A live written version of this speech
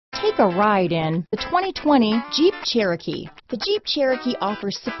Take a ride in the 2020 Jeep Cherokee. The Jeep Cherokee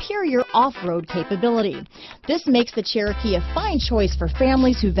offers superior off-road capability. This makes the Cherokee a fine choice for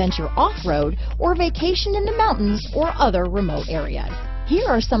families who venture off-road or vacation in the mountains or other remote areas. Here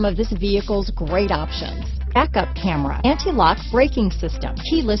are some of this vehicle's great options: backup camera, anti-lock braking system,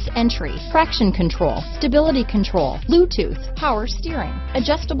 keyless entry, traction control, stability control, Bluetooth, power steering,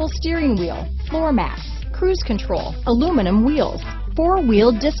 adjustable steering wheel, floor mats, cruise control, aluminum wheels,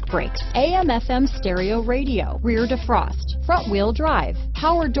 four-wheel disc brakes, AM/FM stereo radio, rear defrost, front-wheel drive,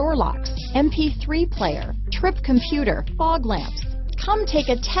 power door locks, MP3 player, trip computer, fog lamps. Come take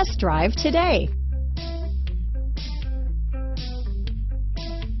a test drive today.